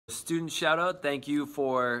Student shout out, thank you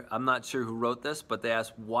for, I'm not sure who wrote this, but they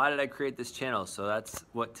asked, why did I create this channel? So that's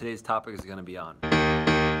what today's topic is going to be on.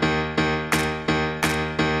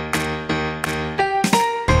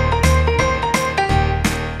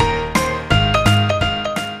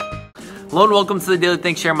 Hello and welcome to the Daily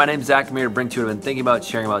Think Share. My name is Zach. I'm here to bring to you what I've been thinking about,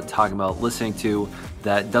 sharing about, talking about, listening to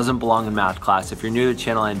that doesn't belong in math class. If you're new to the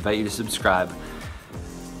channel, I invite you to subscribe.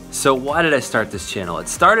 So why did I start this channel? It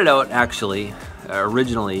started out actually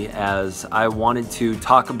originally as I wanted to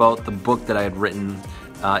talk about the book that I had written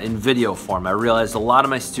in video form. I realized a lot of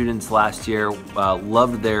my students last year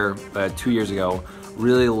loved their, 2 years ago,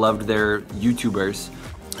 really loved their YouTubers.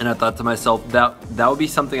 And I thought to myself, that would be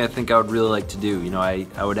something I think I would really like to do. You know, I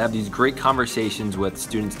would have these great conversations with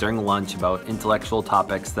students during lunch about intellectual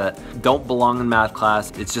topics that don't belong in math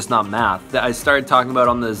class. It's just not math. That I started talking about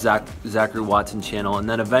on the Zachary Watson channel, and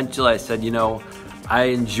then eventually I said, you know, I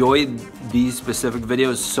enjoyed these specific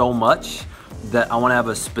videos so much that I want to have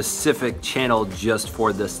a specific channel just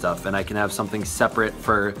for this stuff, and I can have something separate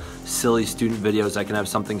for silly student videos. I can have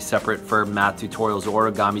something separate for math tutorials,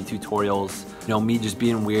 origami tutorials, you know, me just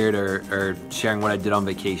being weird or sharing what I did on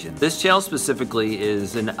vacation. This channel specifically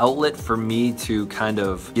is an outlet for me to kind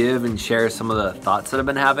of give and share some of the thoughts that I've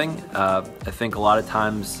been having. I think a lot of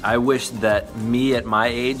times I wish that me at my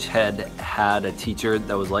age had had a teacher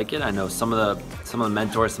that was like it. I know some of the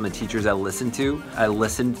mentors, some of the teachers I listened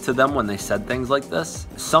to them when they said things like this.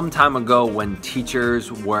 Some time ago when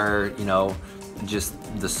teachers were, you know, just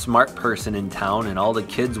the smart person in town and all the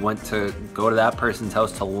kids went to go to that person's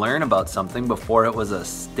house to learn about something before it was a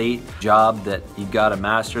state job that you got a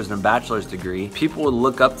master's and a bachelor's degree. People would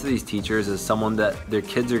look up to these teachers as someone that their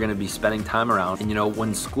kids are going to be spending time around. And you know,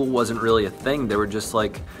 when school wasn't really a thing, they were just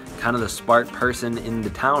like kind of the smart person in the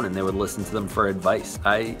town, and they would listen to them for advice.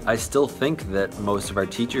 I still think that most of our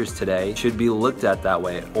teachers today should be looked at that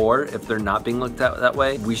way, or if they're not being looked at that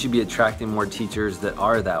way, we should be attracting more teachers that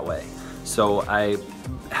are that way. So I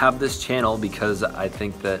have this channel because I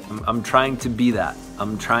think that I'm trying to be that.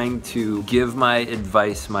 I'm trying to give my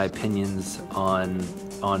advice, my opinions on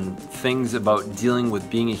things about dealing with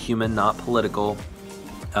being a human, not political,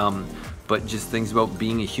 but just things about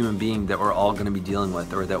being a human being that we're all going to be dealing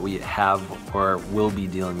with, or that we have or will be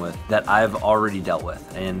dealing with, that I've already dealt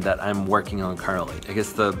with and that I'm working on currently. I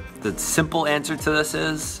guess the simple answer to this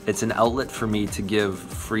is it's an outlet for me to give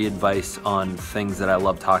free advice on things that I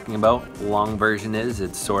love talking about. Long version is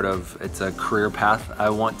it's a career path I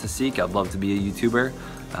want to seek. I'd love to be a YouTuber.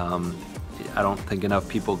 I don't think enough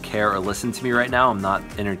people care or listen to me right now. I'm not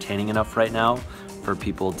entertaining enough right now for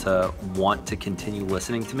people to want to continue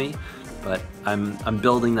listening to me. But I'm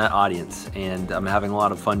building that audience, and I'm having a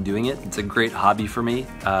lot of fun doing it. It's a great hobby for me.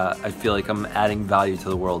 I feel like I'm adding value to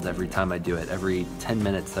the world every time I do it, every 10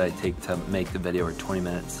 minutes that I take to make the video, or 20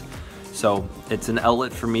 minutes. So it's an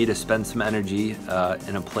outlet for me to spend some energy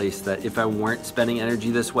in a place that if I weren't spending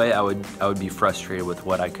energy this way, I would be frustrated with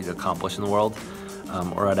what I could accomplish in the world,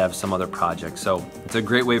 or I'd have some other project. So it's a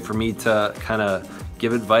great way for me to kind of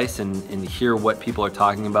give advice and hear what people are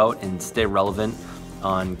talking about and stay relevant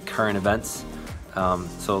on current events.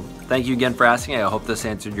 So thank you again for asking. I hope this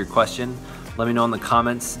answered your question. Let me know in the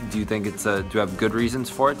comments, do you think do you have good reasons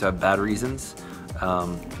for it? Do you have bad reasons?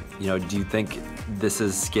 You know, do you think this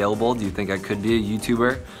is scalable? Do you think I could be a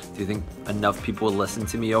YouTuber? Do you think enough people would listen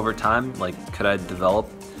to me over time? Like, could I develop?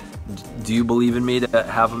 Do you believe in me to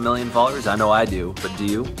have 1 million followers? I know I do, but do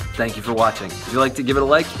you? Thank you for watching. If you'd like to give it a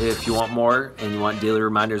like, if you want more and you want daily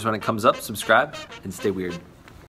reminders when it comes up, subscribe and stay weird.